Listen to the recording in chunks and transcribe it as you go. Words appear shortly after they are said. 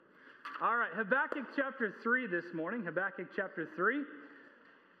All right, Habakkuk chapter 3 this morning. Habakkuk chapter 3.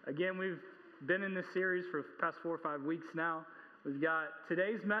 Again, we've been in this series for the past 4 or 5 weeks now. We've got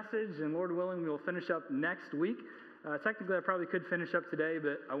today's message, and Lord willing, we'll finish up next week. Technically, I probably could finish up today,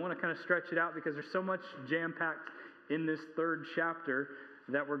 but I want to kind of stretch it out because there's so much jam-packed in this third chapter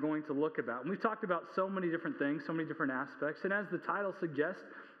that we're going to look about. And we've talked about so many different things, so many different aspects. And as the title suggests,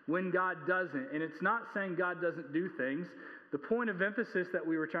 when God doesn't. And it's not saying God doesn't do things. The point of emphasis that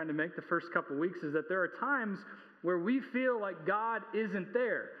we were trying to make the first couple of weeks is that there are times where we feel like God isn't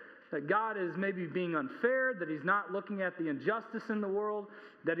there, that God is maybe being unfair, that He's not looking at the injustice in the world,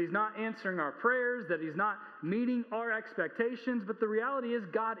 that He's not answering our prayers, that He's not meeting our expectations. But the reality is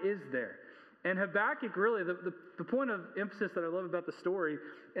God is there. And Habakkuk, really, the point of emphasis that I love about the story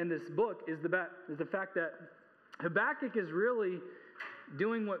in this book is the fact that Habakkuk is really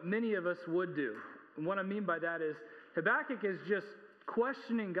doing what many of us would do. And what I mean by that is Habakkuk is just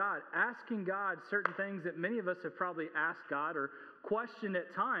questioning God, asking God certain things that many of us have probably asked God or questioned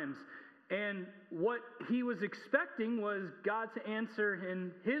at times. And what he was expecting was God to answer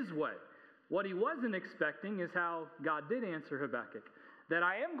in His way. What he wasn't expecting is how God did answer Habakkuk. That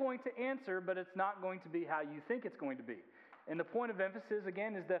I am going to answer, but it's not going to be how you think it's going to be. And the point of emphasis,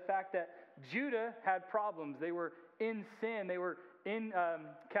 again, is the fact that Judah had problems. They were in sin. They were in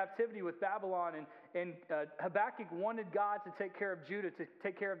captivity with Babylon. And Habakkuk wanted God to take care of Judah, to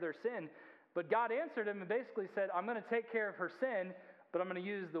take care of their sin. But God answered him and basically said, I'm going to take care of her sin, but I'm going to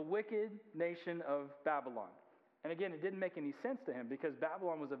use the wicked nation of Babylon. And again, it didn't make any sense to him because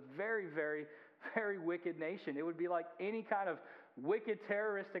Babylon was a very, very, very wicked nation. It would be like any kind of wicked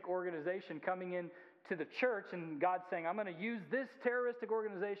terroristic organization coming in to the church and God saying, I'm going to use this terroristic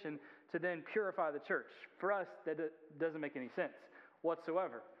organization to then purify the church. For us, that doesn't make any sense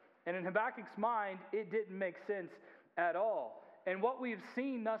whatsoever. And in Habakkuk's mind, it didn't make sense at all. And what we've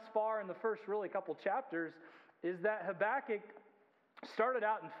seen thus far in the first really couple chapters is that Habakkuk started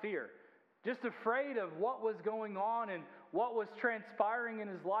out in fear, just afraid of what was going on and what was transpiring in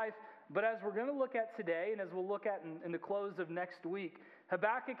his life. But as we're going to look at today, and as we'll look at in the close of next week,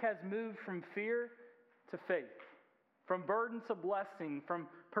 Habakkuk has moved from fear to faith, from burden to blessing, from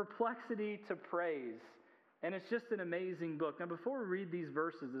perplexity to praise. And it's just an amazing book. Now, before we read these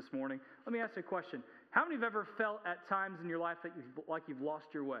verses this morning, let me ask you a question. How many have ever felt at times in your life that you've lost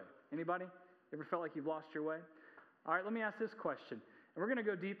your way? Anybody? Ever felt like you've lost your way? All right, let me ask this question. And we're going to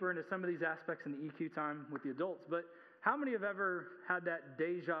go deeper into some of these aspects in the EQ time with the adults. But how many have ever had that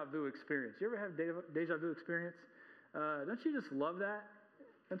deja vu experience? You ever have deja vu experience? Don't you just love that?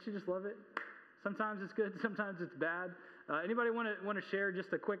 Don't you just love it? Sometimes it's good, sometimes it's bad. Anybody want to share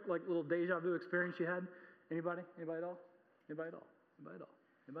just a quick little deja vu experience you had? Anybody? Anybody at all? Anybody at all? Anybody at all?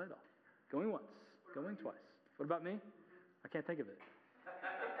 Anybody at all? Going once, going twice. What about me? I can't think of it.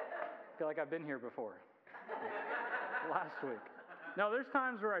 I feel like I've been here before. Last week. No, there's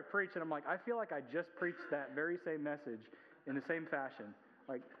times where I preach and I'm like, I feel like I just preached that very same message in the same fashion.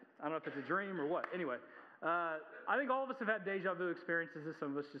 Like, I don't know if it's a dream or what. Anyway, I think all of us have had deja vu experiences.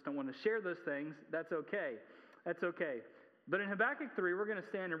 Some of us just don't want to share those things. That's okay. That's okay. But in Habakkuk 3, we're going to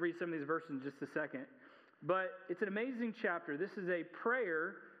stand and read some of these verses in just a second. But it's an amazing chapter. This is a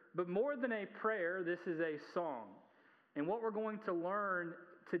prayer, but more than a prayer, this is a song. And what we're going to learn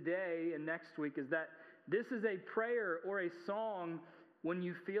today and next week is that this is a prayer or a song when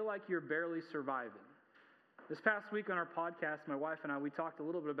you feel like you're barely surviving. This past week on our podcast, my wife and I, we talked a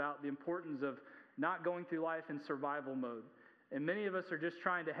little bit about the importance of not going through life in survival mode. And many of us are just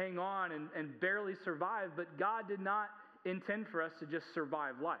trying to hang on and barely survive, but God did not intend for us to just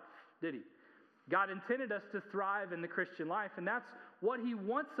survive life, did He? God intended us to thrive in the Christian life, and that's what He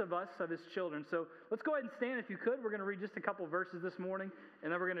wants of us, of His children. So let's go ahead and stand if you could. We're going to read just a couple verses this morning,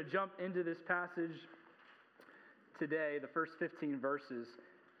 and then we're going to jump into this passage today, the first 15 verses.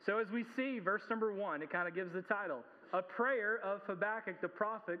 So as we see, verse number 1, it kind of gives the title, A Prayer of Habakkuk the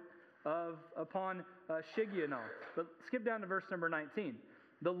Prophet upon Shigionoth. But skip down to verse number 19.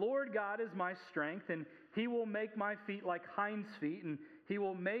 The Lord God is my strength, and He will make my feet like hinds' feet, and He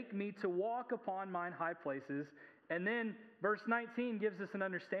will make me to walk upon mine high places. And then verse 19 gives us an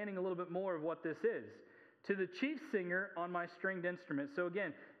understanding a little bit more of what this is. To the chief singer on my stringed instrument. So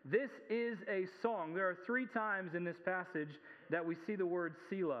again, this is a song. There are 3 times in this passage that we see the word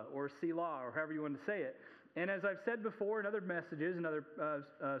Selah or Selah or however you want to say it. And as I've said before in other messages and other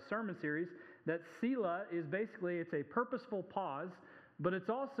sermon series, that Selah is basically, it's a purposeful pause, but it's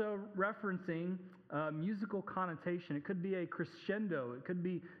also referencing musical connotation. It could be a crescendo. It could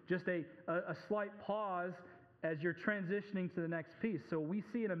be just a slight pause as you're transitioning to the next piece. So we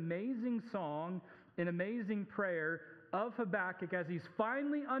see an amazing song, an amazing prayer of Habakkuk as he's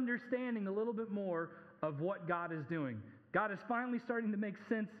finally understanding a little bit more of what God is doing. God is finally starting to make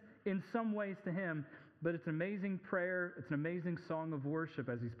sense in some ways to him, but it's an amazing prayer. It's an amazing song of worship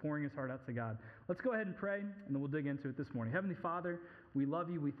as he's pouring his heart out to God. Let's go ahead and pray, and then we'll dig into it this morning. Heavenly Father, we love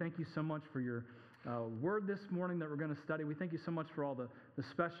you. We thank you so much for your word this morning that we're going to study. We thank you so much for all the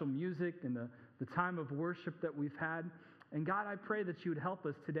special music and the time of worship that we've had. And God, I pray that you would help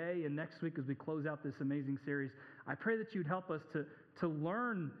us today and next week as we close out this amazing series. I pray that you would help us to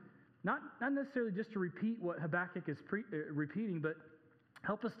learn, not necessarily just to repeat what Habakkuk is repeating, but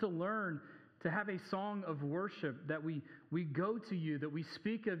help us to learn to have a song of worship that we go to you, that we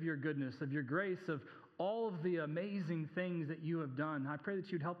speak of your goodness, of your grace, of all of the amazing things that you have done. I pray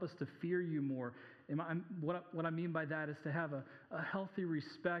that you'd help us to fear you more. What I mean by that is to have a healthy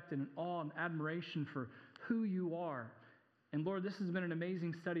respect and awe and admiration for who you are. And Lord, this has been an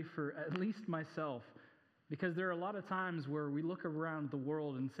amazing study for at least myself, because there are a lot of times where we look around the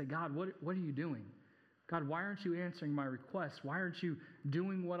world and say, God, what are you doing? God, why aren't you answering my requests? Why aren't you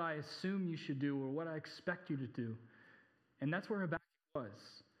doing what I assume you should do or what I expect you to do? And that's where Habakkuk was.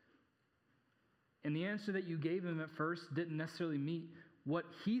 And the answer that you gave him at first didn't necessarily meet what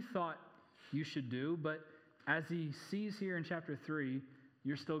he thought you should do, but as he sees here in chapter 3,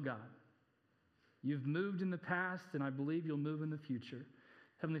 you're still God. You've moved in the past, and I believe you'll move in the future.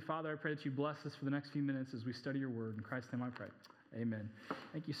 Heavenly Father, I pray that you bless us for the next few minutes as we study your word. In Christ's name I pray. Amen.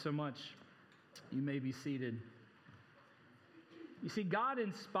 Thank you so much. You may be seated. You see, God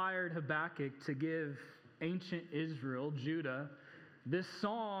inspired Habakkuk to give ancient Israel, Judah, this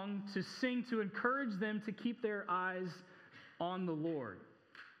song to sing to encourage them to keep their eyes on the Lord,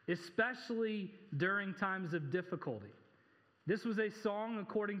 especially during times of difficulty. This was a song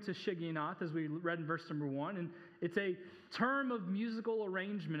according to Shigionoth, as we read in verse number 1, and it's a term of musical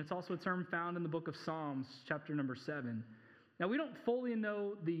arrangement. It's also a term found in the book of Psalms, chapter number 7. Now, we don't fully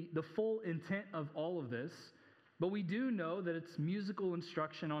know the full intent of all of this, but we do know that it's musical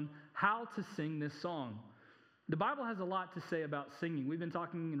instruction on how to sing this song. The Bible has a lot to say about singing. We've been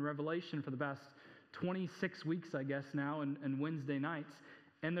talking in Revelation for the past 26 weeks, I guess now, and Wednesday nights.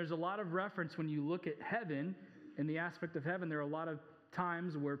 And there's a lot of reference when you look at heaven, in the aspect of heaven, there are a lot of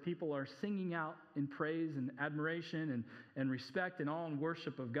times where people are singing out in praise and admiration and respect and awe and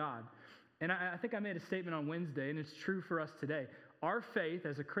worship of God. And I think I made a statement on Wednesday, and it's true for us today. Our faith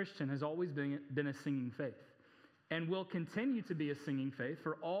as a Christian has always been a singing faith, and will continue to be a singing faith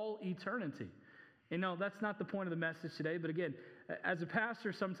for all eternity. And no, that's not the point of the message today, but again, as a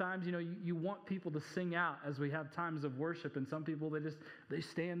pastor, sometimes, you want people to sing out as we have times of worship, and some people, they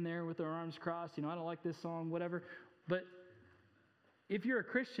stand there with their arms crossed, I don't like this song, whatever. But if you're a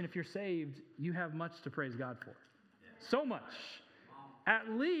Christian, if you're saved, you have much to praise God for. Yeah. So much.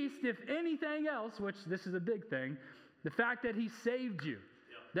 At least, if anything else, which this is a big thing, the fact that he saved you,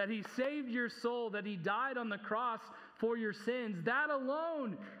 that he saved your soul, that he died on the cross for your sins, that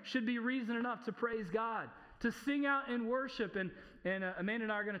alone should be reason enough to praise God, to sing out in worship. And Amanda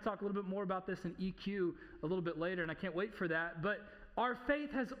and I are going to talk a little bit more about this in EQ a little bit later, and I can't wait for that. But our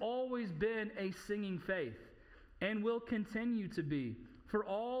faith has always been a singing faith and will continue to be for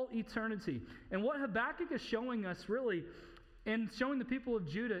all eternity. And what Habakkuk is showing us really, and showing the people of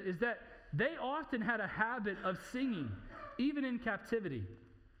Judah, is that they often had a habit of singing, even in captivity.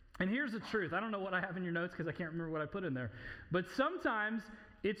 And here's the truth. I don't know what I have in your notes because I can't remember what I put in there. But sometimes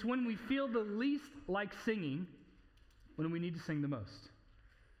it's when we feel the least like singing when we need to sing the most.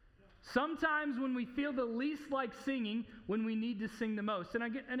 Sometimes when we feel the least like singing when we need to sing the most. And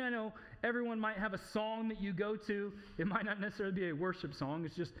I know everyone might have a song that you go to. It might not necessarily be a worship song.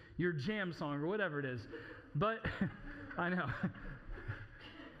 It's just your jam song or whatever it is. But I know.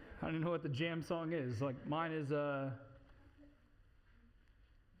 I don't know what the jam song is. Like mine is, I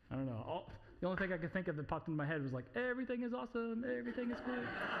don't know. The only thing I could think of that popped into my head was like, everything is awesome, everything is cool.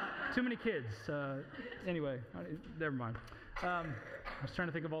 Too many kids. Anyway, never mind. I was trying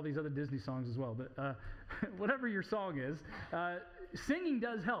to think of all these other Disney songs as well. But whatever your song is, singing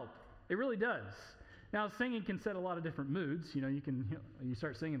does help. It really does. Now, singing can set a lot of different moods. You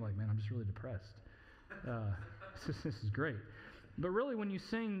start singing like, man, I'm just really depressed. This is great. But really, when you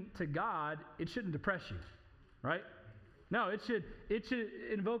sing to God, it shouldn't depress you, right? No, it should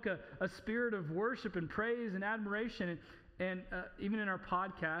invoke a spirit of worship and praise and admiration. And even in our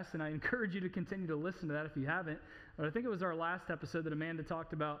podcast, and I encourage you to continue to listen to that if you haven't, but I think it was our last episode that Amanda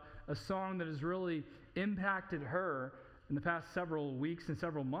talked about a song that has really impacted her in the past several weeks and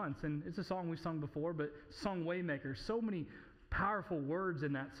several months. And it's a song we've sung before, but song Waymaker. So many powerful words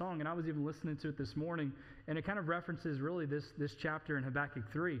in that song. And I was even listening to it this morning, and it kind of references really this chapter in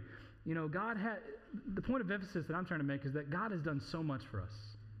Habakkuk 3. the point of emphasis that I'm trying to make is that God has done so much for us.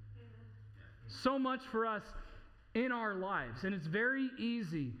 So much for us in our lives. And it's very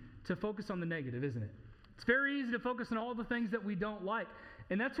easy to focus on the negative, isn't it? It's very easy to focus on all the things that we don't like.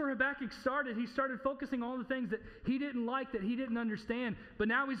 And that's where Habakkuk started. He started focusing on the things that he didn't like, that he didn't understand. But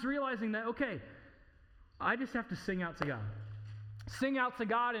now he's realizing that, okay, I just have to sing out to God. Sing out to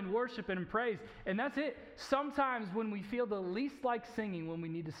God in worship and in praise. And that's it. Sometimes when we feel the least like singing, when we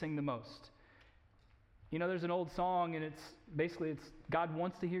need to sing the most. There's an old song, and it's God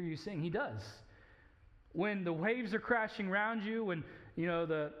wants to hear you sing. He does. When the waves are crashing around you, when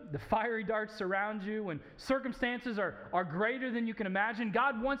the fiery darts surround you, when circumstances are greater than you can imagine,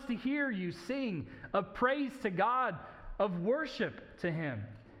 God wants to hear you sing of praise to God, of worship to Him.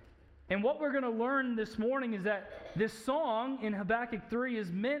 And what we're going to learn this morning is that this song in Habakkuk 3 is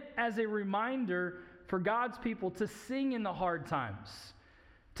meant as a reminder for God's people to sing in the hard times,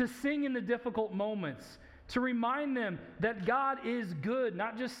 to sing in the difficult moments, to remind them that God is good,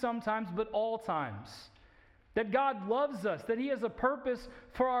 not just sometimes, but all times. That God loves us, that He has a purpose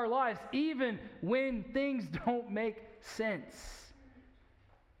for our lives, even when things don't make sense.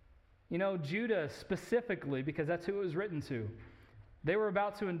 Judah specifically, because that's who it was written to, they were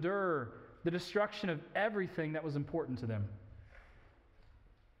about to endure the destruction of everything that was important to them.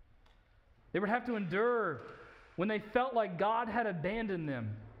 They would have to endure when they felt like God had abandoned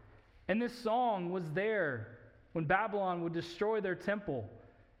them. And this song was there when Babylon would destroy their temple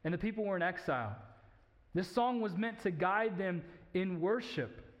and the people were in exile. This song was meant to guide them in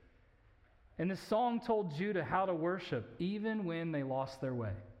worship. And this song told Judah how to worship even when they lost their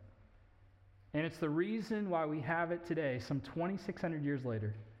way. And it's the reason why we have it today, some 2,600 years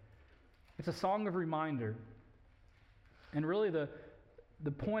later. It's a song of reminder. And really the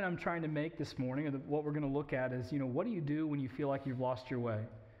point I'm trying to make this morning, or what we're going to look at is, what do you do when you feel like you've lost your way?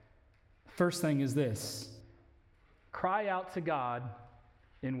 First thing is this: cry out to God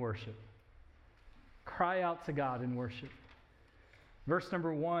in worship. Cry out to God in worship. Verse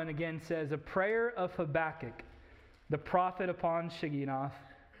number 1 again says, a prayer of Habakkuk, the prophet upon Shigionoth.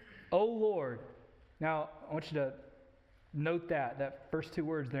 O Lord. Now, I want you to note that first two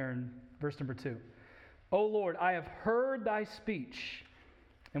words there in verse number 2. O Lord, I have heard thy speech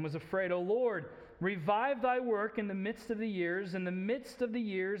and was afraid. O Lord, revive thy work in the midst of the years. In the midst of the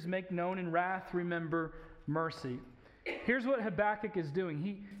years, make known in wrath, remember mercy. Here's what Habakkuk is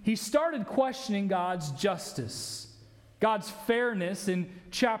doing. He started questioning God's justice, God's fairness in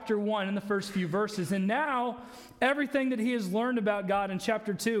chapter 1 in the first few verses. And now, everything that he has learned about God in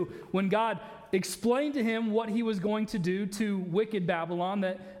chapter 2, when God explained to him what he was going to do to wicked Babylon,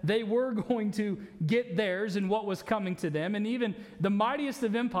 that they were going to get theirs and what was coming to them. And even the mightiest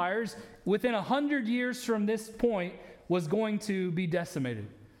of empires, within 100 years from this point, was going to be decimated,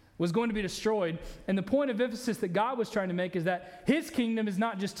 was going to be destroyed. And the point of emphasis that God was trying to make is that his kingdom is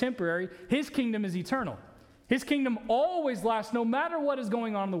not just temporary, his kingdom is eternal. His kingdom always lasts, no matter what is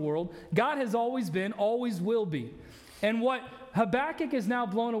going on in the world. God has always been, always will be. And what Habakkuk is now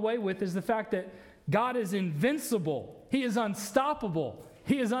blown away with is the fact that God is invincible. He is unstoppable.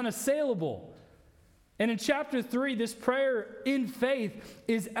 He is unassailable. And in chapter 3, this prayer in faith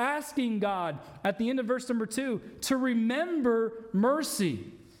is asking God, at the end of verse number 2, to remember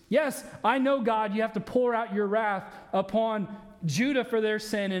mercy. Yes, I know, God, you have to pour out your wrath upon Judah for their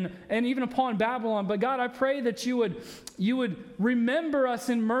sin and even upon Babylon. But God, I pray that you would remember us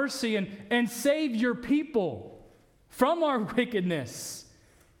in mercy and save your people from our wickedness,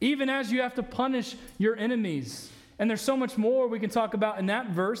 even as you have to punish your enemies. And there's so much more we can talk about in that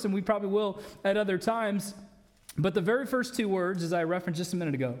verse, and we probably will at other times. But the very first two words, as I referenced just a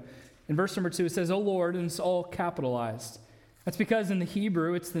minute ago, in verse number 2, it says, O Lord, and it's all capitalized. That's because in the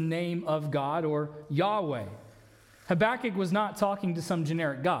Hebrew, it's the name of God, or Yahweh. Habakkuk was not talking to some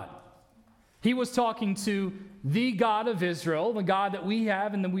generic God. He was talking to the God of Israel, the God that we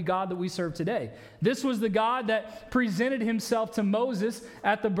have and the God that we serve today. This was the God that presented himself to Moses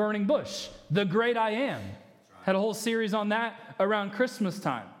at the burning bush, the great I am. Had a whole series on that around Christmas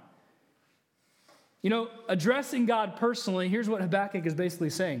time. Addressing God personally, here's what Habakkuk is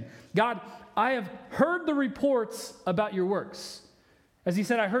basically saying. God, I have heard the reports about your works. As he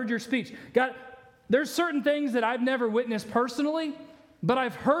said, I heard your speech. God, there's certain things that I've never witnessed personally, but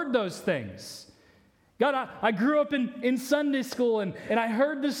I've heard those things. God, I grew up in Sunday school, and I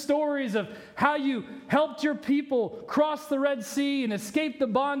heard the stories of how you helped your people cross the Red Sea and escape the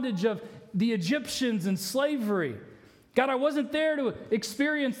bondage of the Egyptians and slavery. God, I wasn't there to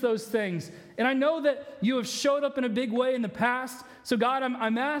experience those things. And I know that you have showed up in a big way in the past. So God,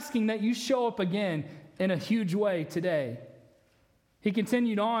 I'm asking that you show up again in a huge way today. He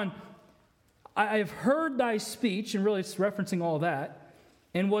continued on I have heard thy speech, and really it's referencing all that,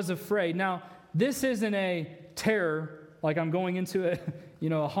 and was afraid. Now, this isn't a terror, like I'm going into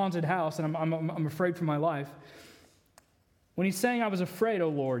a haunted house and I'm afraid for my life. When he's saying I was afraid, O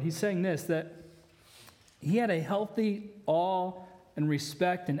Lord, he's saying this, that he had a healthy awe and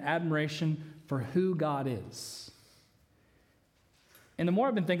respect and admiration for who God is. And the more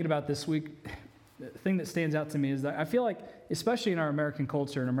I've been thinking about this week, the thing that stands out to me is that I feel like, especially in our American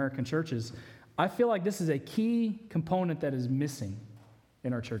culture and American churches, I feel like this is a key component that is missing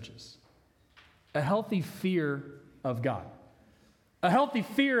in our churches. A healthy fear of God. A healthy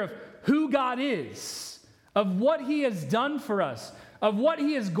fear of who God is, of what he has done for us, of what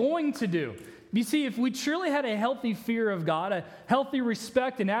he is going to do. You see, if we truly had a healthy fear of God, a healthy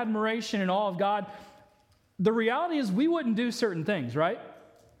respect and admiration and awe of God, the reality is we wouldn't do certain things, right?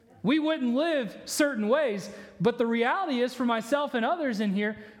 We wouldn't live certain ways, but the reality is for myself and others in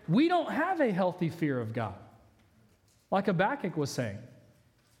here, we don't have a healthy fear of God. Like Habakkuk was saying.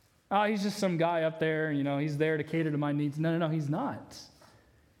 Oh, he's just some guy up there, he's there to cater to my needs. No, he's not.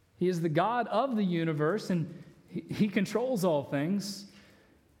 He is the God of the universe, and he controls all things.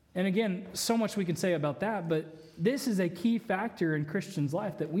 And again, so much we can say about that, but this is a key factor in Christians'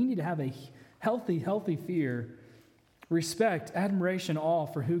 life, that we need to have a healthy fear, respect, admiration, awe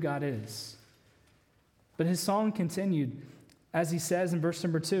for who God is. But his song continued, as he says in verse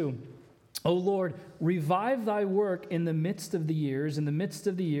number 2, O Lord, revive thy work in the midst of the years. In the midst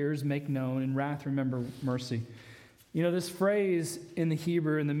of the years, make known. In wrath, remember mercy. This phrase in the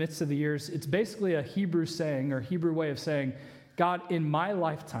Hebrew, in the midst of the years, it's basically a Hebrew saying or Hebrew way of saying, God, in my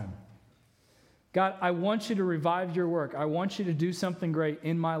lifetime, God, I want you to revive your work. I want you to do something great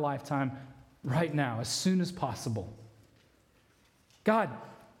in my lifetime right now, as soon as possible. God,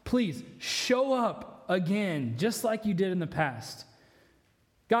 please show up again, just like you did in the past.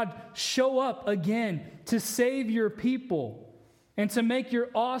 God, show up again to save your people and to make your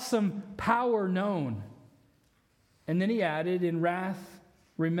awesome power known. And then he added, in wrath,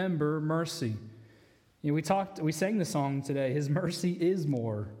 remember mercy. We sang the song today, his mercy is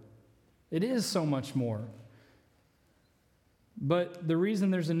more. It is so much more. But the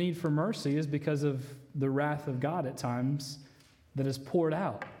reason there's a need for mercy is because of the wrath of God at times that is poured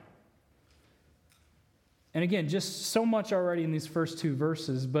out. And again, just so much already in these first two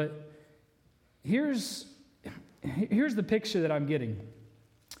verses, but here's the picture that I'm getting.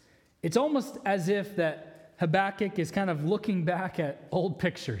 It's almost as if that Habakkuk is kind of looking back at old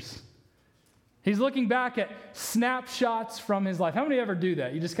pictures. He's looking back at snapshots from his life. How many ever do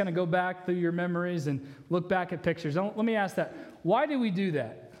that? You just kind of go back through your memories and look back at pictures. Let me ask that. Why do we do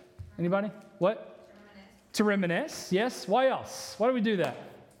that? Anybody? What? To reminisce. Yes. Why else? Why do we do that?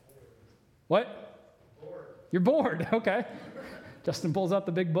 What? Bored. You're bored. Okay. Justin pulls out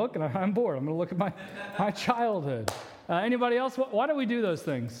the big book, and I'm bored. I'm going to look at my childhood. Anybody else? Why do we do those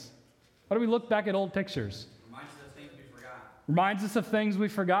things? Why do we look back at old pictures? Reminds us of things we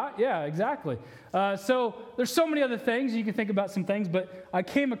forgot? Yeah, exactly. So there's so many other things. You can think about some things, but I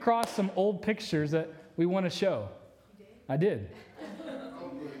came across some old pictures that we want to show. You did? I did.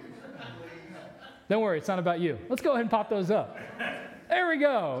 Don't worry, it's not about you. Let's go ahead and pop those up. There we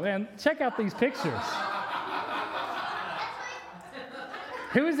go, man. Check out these pictures.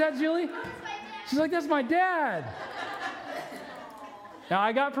 Who is that, Julie? She's like, that's my dad. Now,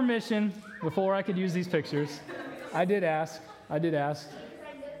 I got permission before I could use these pictures. I did ask.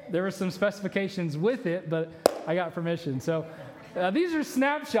 There were some specifications with it, but I got permission. So these are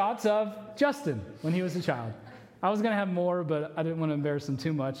snapshots of Justin when he was a child. I was going to have more, but I didn't want to embarrass him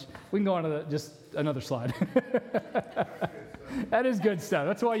too much. We can go on to just another slide. That is good stuff.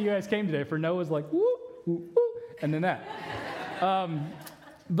 That's why you guys came today. For Noah's like, whoop, whoop, whoop, and then that.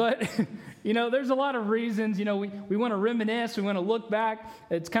 But, there's a lot of reasons. We want to reminisce. We want to look back.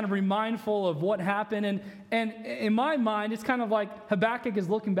 It's kind of remindful of what happened. And in my mind, it's kind of like Habakkuk is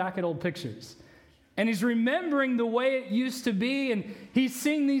looking back at old pictures. And he's remembering the way it used to be. And he's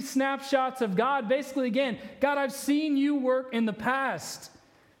seeing these snapshots of God. Basically, again, God, I've seen you work in the past.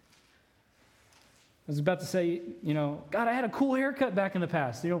 I was about to say, God, I had a cool haircut back in the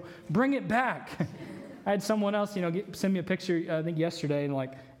past. Bring it back. I had someone else, send me a picture, I think yesterday, and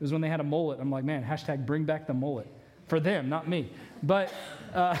it was when they had a mullet. I'm like, man, hashtag bring back the mullet. For them, not me. But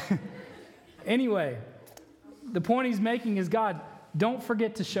anyway, the point he's making is, God, don't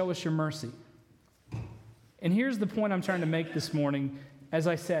forget to show us your mercy. And here's the point I'm trying to make this morning. As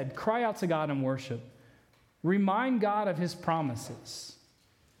I said, cry out to God in worship. Remind God of his promises.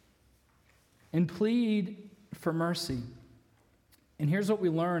 And plead for mercy. And here's what we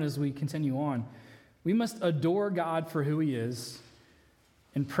learn as we continue on. We must adore God for who he is.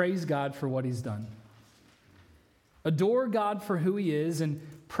 and praise God for what he's done. Adore God for who he is and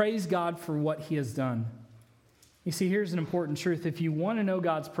praise God for what he has done. You see, here's an important truth. If you want to know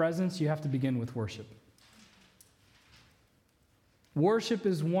God's presence, you have to begin with worship. Worship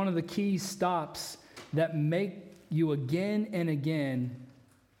is one of the key stops that make you again and again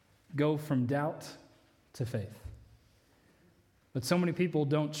go from doubt to faith. But so many people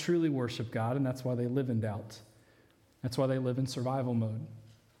don't truly worship God, and that's why they live in doubt. That's why they live in survival mode.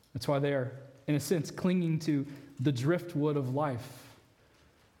 That's why they are, in a sense, clinging to the driftwood of life.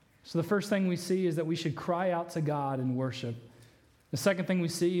 So the first thing we see is that we should cry out to God in worship. The second thing we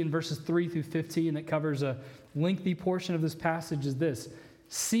see in verses 3 through 15 that covers a lengthy portion of this passage is this: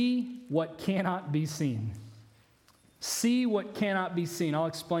 see what cannot be seen. See what cannot be seen. I'll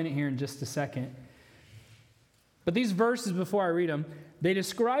explain it here in just a second. But these verses, before I read them, they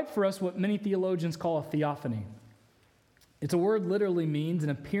describe for us what many theologians call a theophany. It's a word literally means an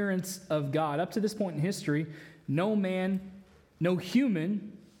appearance of God. Up to this point in history, no man, no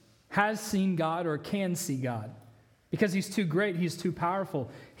human has seen God or can see God. Because he's too great, he's too powerful,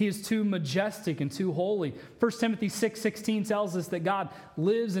 he is too majestic and too holy. 1 Timothy 6:16 tells us that God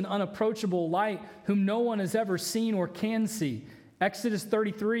lives in unapproachable light, whom no one has ever seen or can see. Exodus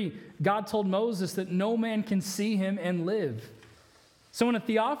 33, God told Moses that no man can see him and live. So in a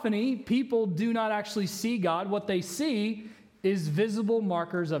theophany, people do not actually see God. What they see is visible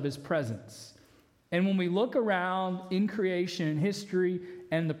markers of his presence. And when we look around in creation and history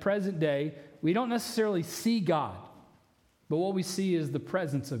and the present day, we don't necessarily see God. But what we see is the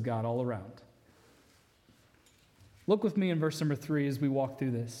presence of God all around. Look with me in verse number 3 as we walk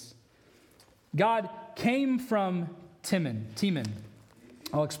through this. God came from Teman.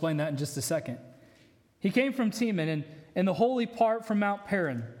 I'll explain that in just a second. He came from Teman and the holy part from Mount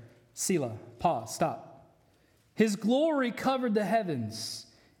Paran. Selah. Pause. Stop. His glory covered the heavens,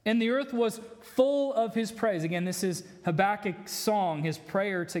 and the earth was full of his praise. Again, this is Habakkuk's song, his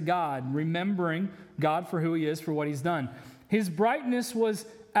prayer to God, remembering God for who he is, for what he's done. His brightness was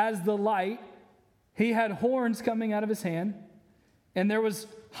as the light. He had horns coming out of his hand, and there was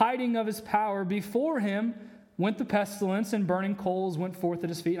hiding of his power. Before him went the pestilence, and burning coals went forth at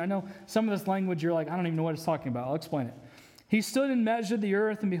his feet. I know some of this language, you're like, I don't even know what it's talking about. I'll explain it. He stood and measured the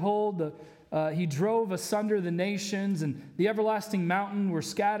earth, and behold, he drove asunder the nations, and the everlasting mountain were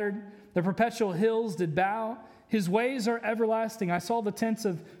scattered. The perpetual hills did bow. His ways are everlasting. I saw the tents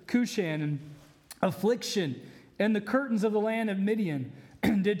of Cushan and affliction, and the curtains of the land of Midian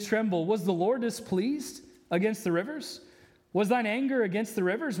did tremble. Was the Lord displeased against the rivers? Was thine anger against the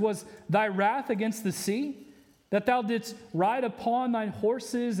rivers? Was thy wrath against the sea? That thou didst ride upon thine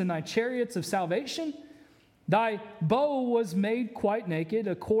horses and thy chariots of salvation? Thy bow was made quite naked,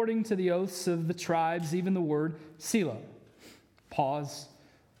 according to the oaths of the tribes, even the word Selah. Pause.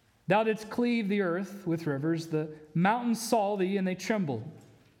 Thou didst cleave the earth with rivers. The mountains saw thee, and they trembled.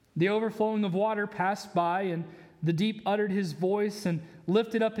 The overflowing of water passed by, and the deep uttered his voice and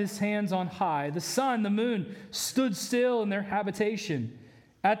lifted up his hands on high. The sun, the moon, stood still in their habitation.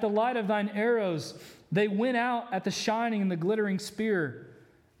 At the light of thine arrows, they went out at the shining and the glittering spear.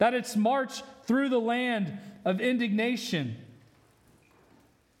 Thou didst march through the land of indignation.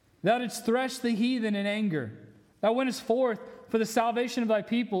 Thou didst thresh the heathen in anger. Thou wentest forth for the salvation of thy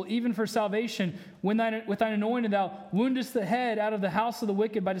people, even for salvation. With thine anointed thou woundest the head out of the house of the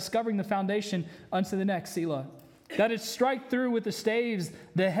wicked by discovering the foundation unto the neck. Selah. Thou didst strike through with the staves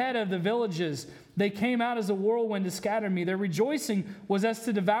the head of the villages. They came out as a whirlwind to scatter me. Their rejoicing was as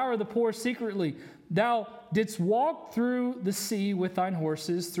to devour the poor secretly. Thou didst walk through the sea with thine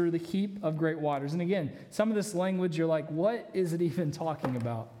horses, through the heap of great waters. And again, some of this language, you're like, what is it even talking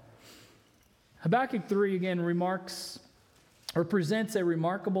about? Habakkuk 3, again, remarks or presents a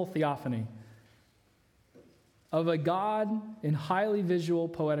remarkable theophany of a God in highly visual,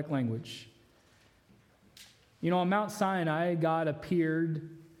 poetic language. You know, on Mount Sinai, God appeared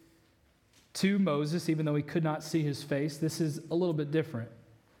to Moses, even though he could not see his face. This is a little bit different.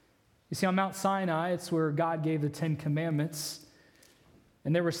 You see, on Mount Sinai, it's where God gave the 10 Commandments.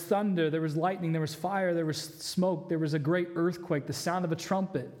 And there was thunder, there was lightning, there was fire, there was smoke, there was a great earthquake, the sound of a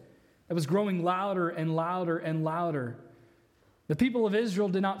trumpet that was growing louder and louder and louder. The people of Israel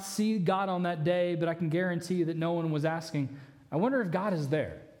did not see God on that day, but I can guarantee you that no one was asking, I wonder if God is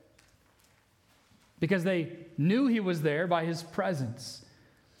there. Because they knew he was there by his presence,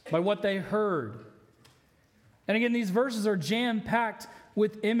 by what they heard. And again, these verses are jam-packed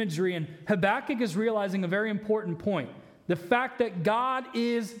with imagery, and Habakkuk is realizing a very important point. The fact that God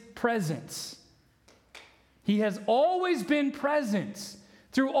is present. He has always been present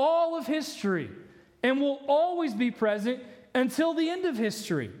through all of history and will always be present until the end of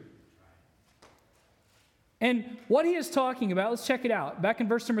history. And what he is talking about, let's check it out. Back in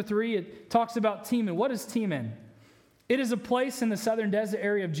verse number 3, it talks about Teman. What is Teman? It is a place in the southern desert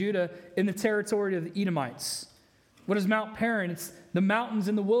area of Judah in the territory of the Edomites. What is Mount Paran? It's the mountains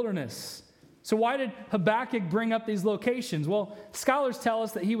in the wilderness. So why did Habakkuk bring up these locations? Well, scholars tell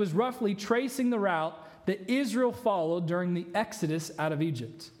us that he was roughly tracing the route that Israel followed during the Exodus out of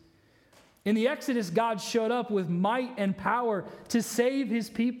Egypt. In the Exodus, God showed up with might and power to save his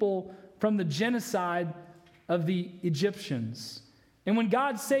people from the genocide of the Egyptians. And when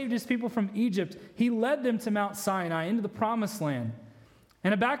God saved his people from Egypt, he led them to Mount Sinai, into the promised land.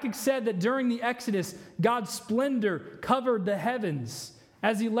 And Habakkuk said that during the Exodus, God's splendor covered the heavens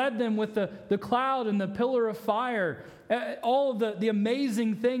as he led them with the cloud and the pillar of fire, all of the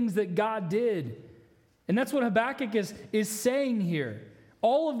amazing things that God did. And that's what Habakkuk is saying here.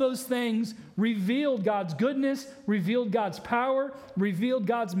 All of those things revealed God's goodness, revealed God's power, revealed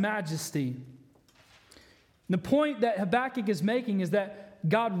God's majesty. The point that Habakkuk is making is that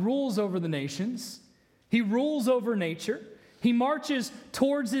God rules over the nations. He rules over nature. He marches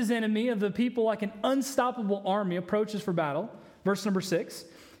towards his enemy of the people like an unstoppable army approaches for battle. Verse number 6.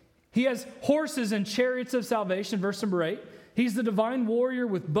 He has horses and chariots of salvation. Verse number 8. He's the divine warrior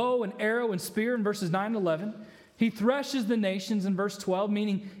with bow and arrow and spear in verses 9 and 11. He threshes the nations in verse 12,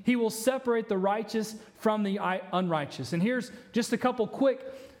 meaning he will separate the righteous from the unrighteous. And here's just a couple quick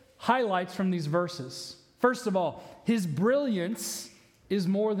highlights from these verses. First of all, his brilliance is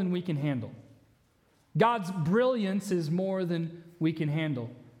more than we can handle. God's brilliance is more than we can handle.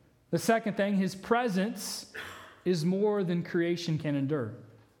 The second thing, his presence is more than creation can endure.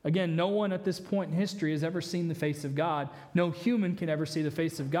 Again, no one at this point in history has ever seen the face of God. No human can ever see the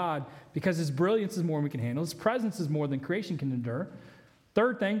face of God because his brilliance is more than we can handle. His presence is more than creation can endure.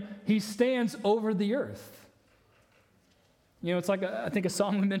 Third thing, he stands over the earth. You know, it's like, I think a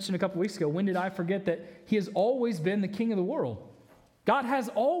song we mentioned a couple weeks ago, when did I forget that he has always been the king of the world? God has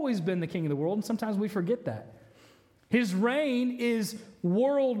always been the king of the world, and sometimes we forget that. His reign is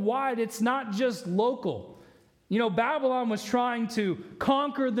worldwide. It's not just local. You know, Babylon was trying to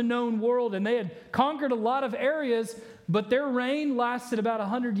conquer the known world, and they had conquered a lot of areas, but their reign lasted about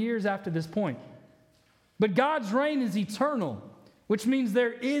 100 years after this point. But God's reign is eternal, which means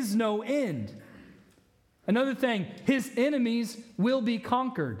there is no end. Another thing, his enemies will be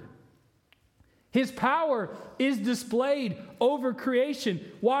conquered. His power is displayed over creation.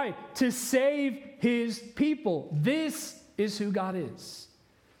 Why? To save his people. This is who God is.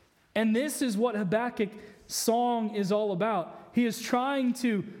 And this is what Habakkuk's song is all about. He is trying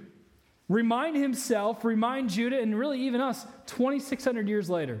to remind himself, remind Judah, and really even us, 2,600 years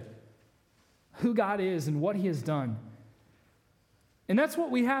later, who God is and what he has done. And that's what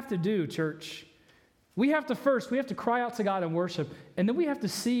we have to do, church. We have to cry out to God and worship, and then we have to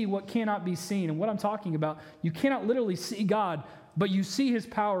see what cannot be seen. And what I'm talking about, you cannot literally see God, but you see his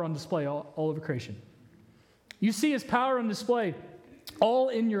power on display all over creation. You see his power on display all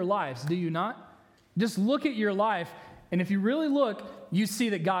in your lives, do you not? Just look at your life, and if you really look, you see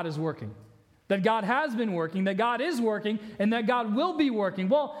that God is working. That God has been working, that God is working, and that God will be working.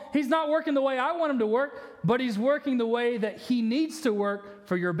 Well, he's not working the way I want him to work, but he's working the way that he needs to work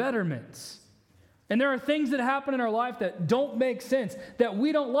for your betterment. And there are things that happen in our life that don't make sense, that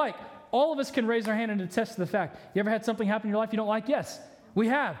we don't like. All of us can raise our hand and attest to the fact. You ever had something happen in your life you don't like? Yes, we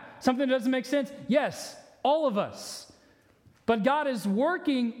have. Something that doesn't make sense? Yes, all of us. But God is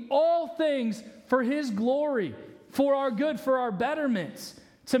working all things for his glory, for our good, for our betterment,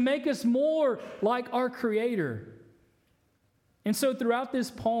 to make us more like our Creator. And so throughout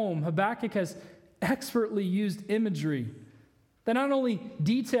this poem, Habakkuk has expertly used imagery that not only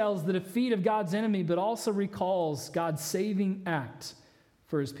details the defeat of God's enemy, but also recalls God's saving act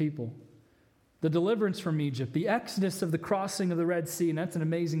for his people. The deliverance from Egypt, the exodus of the crossing of the Red Sea, and that's an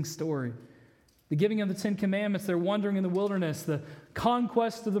amazing story. The giving of the Ten Commandments, their wandering in the wilderness, the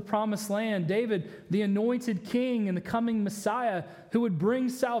conquest of the promised land, David, the anointed king, and the coming Messiah who would bring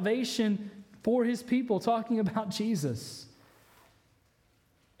salvation for his people, talking about Jesus.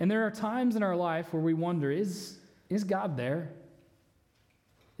 And there are times in our life where we wonder, is God there?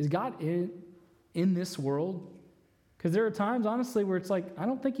 Is God in this world? Because there are times, honestly, where it's like, I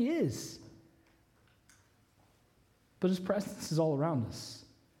don't think he is. But his presence is all around us.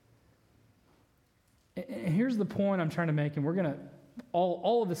 And here's the point I'm trying to make, and we're going to,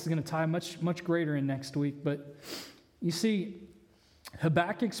 all of this is going to tie much, much greater in next week. But you see,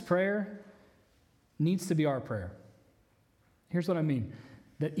 Habakkuk's prayer needs to be our prayer. Here's what I mean.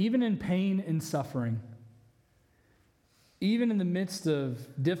 That even in pain and suffering, even in the midst of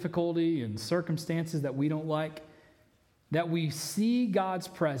difficulty and circumstances that we don't like, that we see God's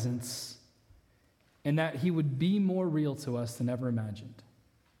presence and that he would be more real to us than ever imagined.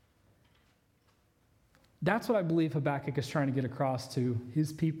 That's what I believe Habakkuk is trying to get across to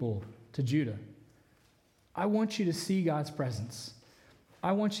his people, to Judah. I want you to see God's presence.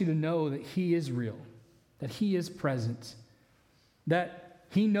 I want you to know that he is real, that he is present, that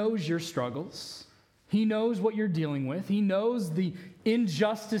he knows your struggles. He knows what you're dealing with. He knows the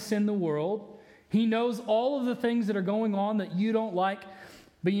injustice in the world. He knows all of the things that are going on that you don't like.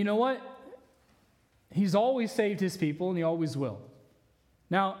 But you know what? He's always saved his people, and he always will.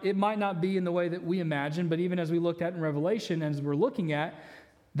 Now, it might not be in the way that we imagine, but even as we looked at in Revelation, as we're looking at,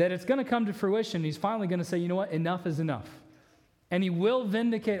 that it's going to come to fruition. He's finally going to say, you know what? Enough is enough. And he will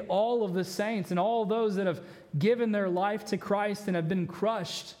vindicate all of the saints and all those that have given their life to Christ and have been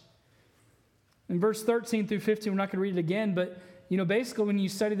crushed. In verse 13 through 15, we're not going to read it again, but basically when you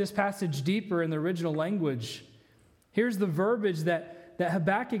study this passage deeper in the original language, here's the verbiage that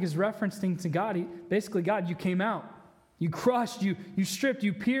Habakkuk is referencing to God. Basically, God, you came out. You crushed, you stripped,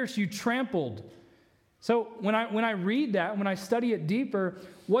 you pierced, you trampled. So when I read that, when I study it deeper,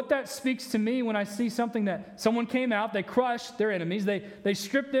 what that speaks to me when I see something that someone came out, they crushed their enemies, they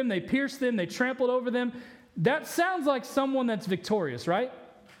stripped them, they pierced them, they trampled over them, that sounds like someone that's victorious, right?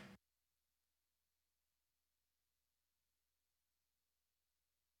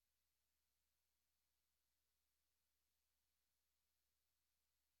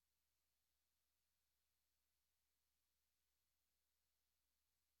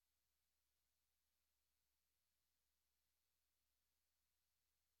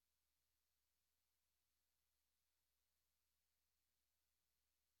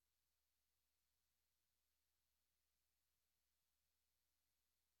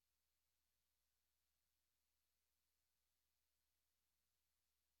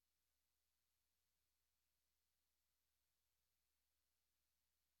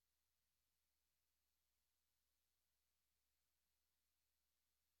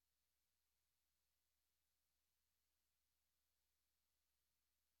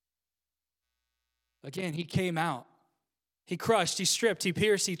 Again, he came out. He crushed, he stripped, he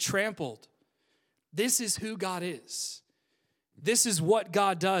pierced, he trampled. This is who God is. This is what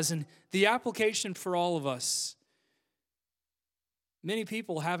God does. And the application for all of us, many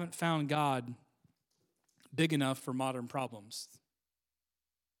people haven't found God big enough for modern problems.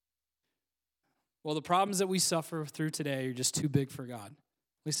 Well, the problems that we suffer through today are just too big for God.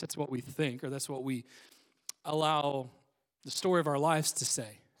 At least that's what we think, or that's what we allow the story of our lives to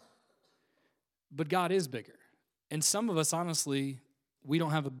say. But God is bigger. And some of us, honestly, we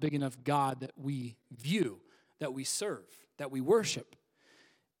don't have a big enough God that we view, that we serve, that we worship.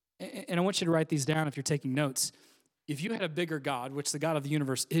 And I want you to write these down if you're taking notes. If you had a bigger God, which the God of the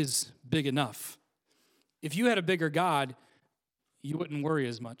universe is big enough, if you had a bigger God, you wouldn't worry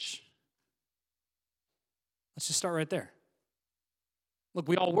as much. Let's just start right there. Look,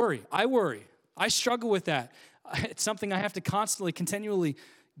 we all worry. I worry. I struggle with that. It's something I have to constantly, continually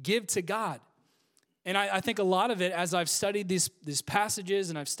give to God. And I think a lot of it, as I've studied these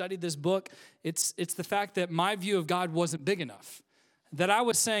passages and I've studied this book, it's the fact that my view of God wasn't big enough. That I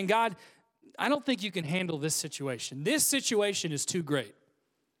was saying, God, I don't think you can handle this situation. This situation is too great.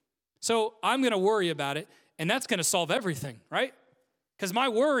 So I'm going to worry about it, and that's going to solve everything, right? Because my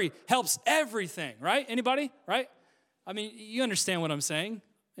worry helps everything, right? Anybody, right? I mean, you understand what I'm saying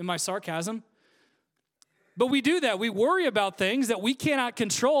in my sarcasm. But we do that. We worry about things that we cannot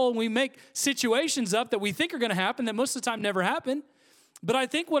control, and we make situations up that we think are going to happen that most of the time never happen. But I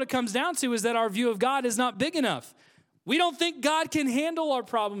think what it comes down to is that our view of God is not big enough. We don't think God can handle our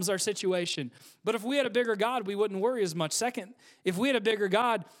problems, our situation. But if we had a bigger God, we wouldn't worry as much. Second, if we had a bigger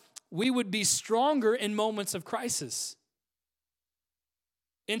God, we would be stronger in moments of crisis.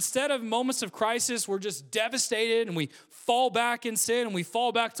 Instead of moments of crisis, we're just devastated and we fall back in sin and we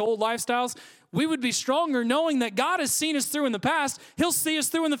fall back to old lifestyles. We would be stronger knowing that God has seen us through in the past. He'll see us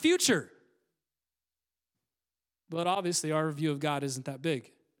through in the future. But obviously, our view of God isn't that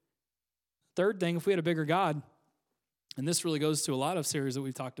big. Third thing, if we had a bigger God, and this really goes to a lot of series that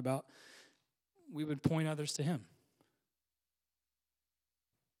we've talked about, we would point others to him.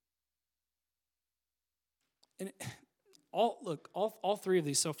 And all three of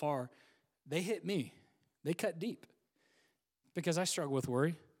these so far, they hit me. They cut deep because I struggle with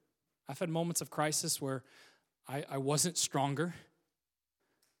worry. I've had moments of crisis where I wasn't stronger.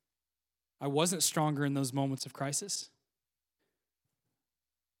 I wasn't stronger in those moments of crisis.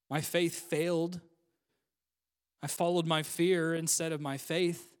 My faith failed. I followed my fear instead of my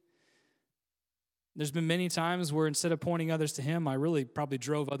faith. There's been many times where instead of pointing others to him, I really probably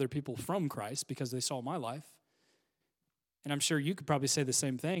drove other people from Christ because they saw my life. And I'm sure you could probably say the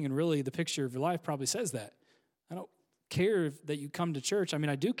same thing, and really the picture of your life probably says that. I don't care that you come to church. I mean,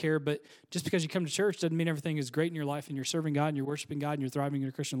 I do care, but just because you come to church doesn't mean everything is great in your life and you're serving God and you're worshiping God and you're thriving in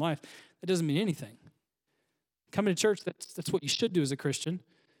your Christian life. That doesn't mean anything. Coming to church, that's what you should do as a Christian,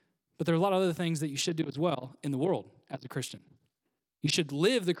 but there are a lot of other things that you should do as well in the world as a Christian. You should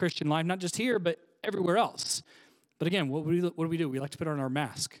live the Christian life, not just here, but everywhere else. But again, what do we do? We like to put on our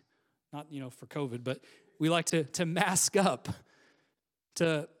mask, not, for COVID, but we like to mask up,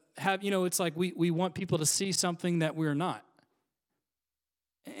 to have, it's like we want people to see something that we're not.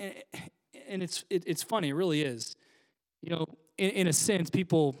 And it's funny, it really is. In a sense,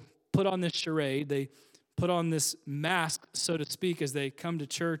 people put on this charade, they put on this mask, so to speak, as they come to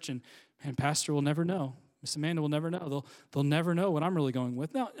church, and pastor will never know. Miss Amanda will never know. They'll never know what I'm really going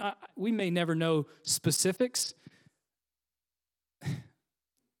with. Now, we may never know specifics,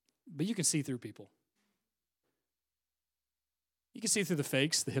 but you can see through people. You can see through the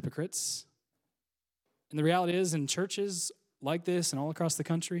fakes, the hypocrites. And the reality is, in churches like this and all across the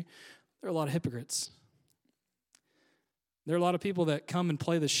country, there are a lot of hypocrites. There are a lot of people that come and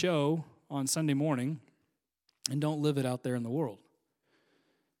play the show on Sunday morning and don't live it out there in the world.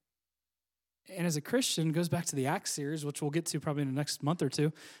 And as a Christian, it goes back to the Acts series, which we'll get to probably in the next month or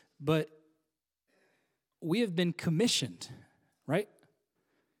two, but we have been commissioned, right?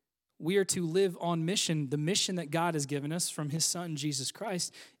 We are to live on mission. The mission that God has given us from his son, Jesus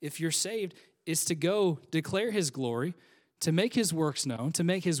Christ, if you're saved, is to go declare his glory, to make his works known, to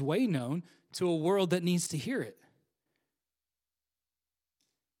make his way known to a world that needs to hear it.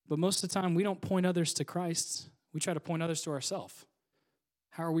 But most of the time, we don't point others to Christ. We try to point others to ourselves.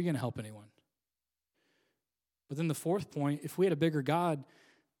 How are we going to help anyone? But then the fourth point, if we had a bigger God,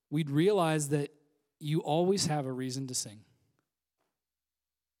 we'd realize that you always have a reason to sing.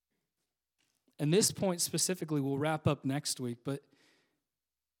 And this point specifically we'll wrap up next week, but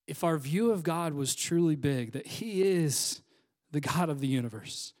if our view of God was truly big, that he is the God of the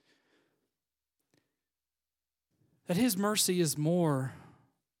universe, that his mercy is more,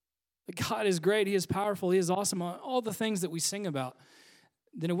 that God is great, he is powerful, he is awesome, all the things that we sing about,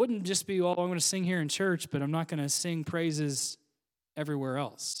 then it wouldn't just be, I'm going to sing here in church, but I'm not going to sing praises everywhere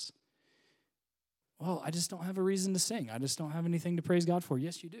else. Well, I just don't have a reason to sing. I just don't have anything to praise God for.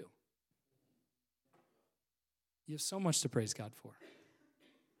 Yes, you do. You have so much to praise God for.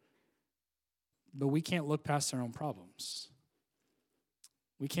 But we can't look past our own problems.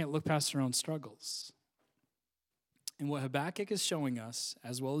 We can't look past our own struggles. And what Habakkuk is showing us,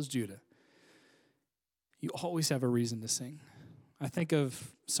 as well as Judah, you always have a reason to sing. I think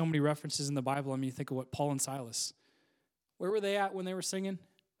of so many references in the Bible. I mean, you think of what Paul and Silas. Where were they at when they were singing?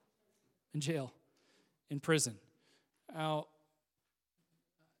 In jail, in prison. Now,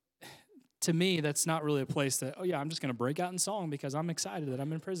 to me, that's not really a place that, I'm just going to break out in song because I'm excited that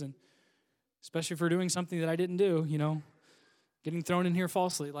I'm in prison. Especially for doing something that I didn't do, getting thrown in here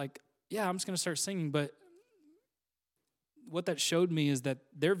falsely. I'm just going to start singing. But what that showed me is that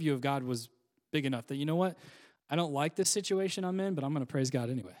their view of God was big enough that, I don't like this situation I'm in, but I'm going to praise God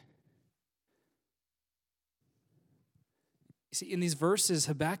anyway. You see, in these verses,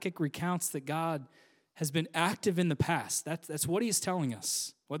 Habakkuk recounts that God has been active in the past. That's what he's telling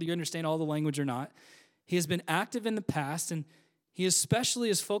us, whether you understand all the language or not. He has been active in the past, and he especially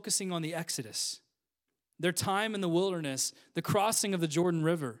is focusing on the Exodus, their time in the wilderness, the crossing of the Jordan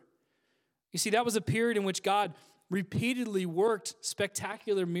River. You see, that was a period in which God repeatedly worked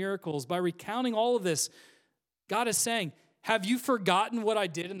spectacular miracles. By recounting all of this, God is saying, have you forgotten what I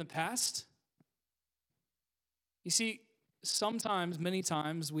did in the past? You see, sometimes, many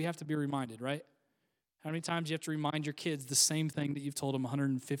times, we have to be reminded, right? How many times do you have to remind your kids the same thing that you've told them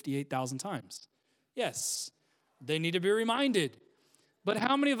 158,000 times? Yes, they need to be reminded. But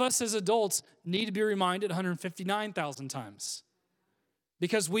how many of us as adults need to be reminded 159,000 times?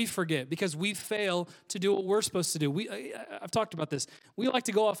 Because we forget, because we fail to do what we're supposed to do. I've talked about this. We like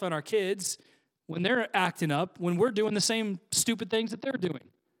to go off on our kids when they're acting up, when we're doing the same stupid things that they're doing.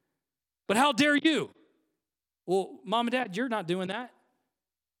 But how dare you? Well, Mom and Dad, you're not doing that.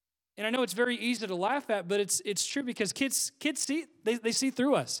 And I know it's very easy to laugh at, but it's true because kids see, they see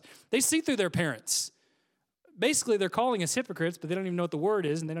through us. They see through their parents. Basically, they're calling us hypocrites, but they don't even know what the word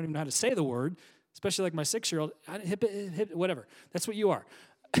is, and they don't even know how to say the word, especially like my 6-year-old, whatever. That's what you are.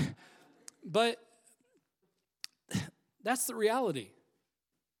 But that's the reality.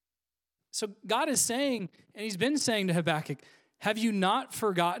 So God is saying, and he's been saying to Habakkuk, have you not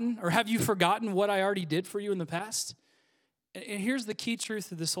forgotten, or have you forgotten what I already did for you in the past? And here's the key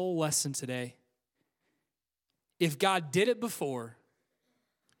truth of this whole lesson today. If God did it before,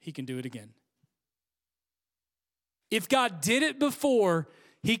 he can do it again. If God did it before,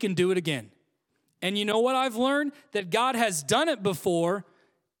 he can do it again. And you know what I've learned? That God has done it before,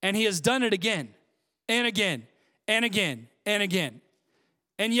 and he has done it again and again and again and again.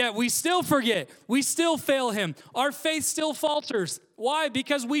 And yet we still forget. We still fail him. Our faith still falters. Why?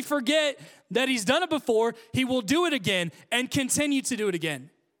 Because we forget that he's done it before, he will do it again, and continue to do it again.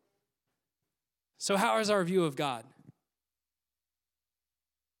 So how is our view of God?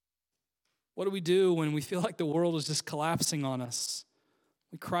 What do we do when we feel like the world is just collapsing on us?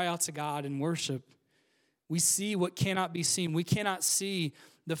 We cry out to God in worship. We see what cannot be seen. We cannot see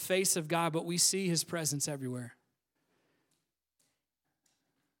the face of God, but we see his presence everywhere.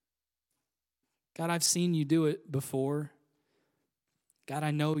 God, I've seen you do it before. God,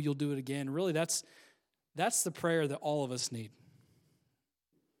 I know you'll do it again. Really, that's the prayer that all of us need.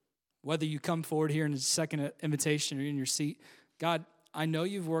 Whether you come forward here in the second invitation or in your seat, God, I know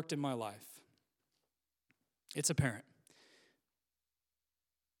you've worked in my life. It's apparent.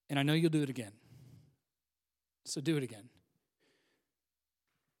 And I know you'll do it again. So do it again.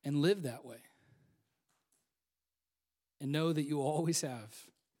 And live that way. And know that you always have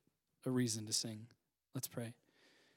a reason to sing. Let's pray.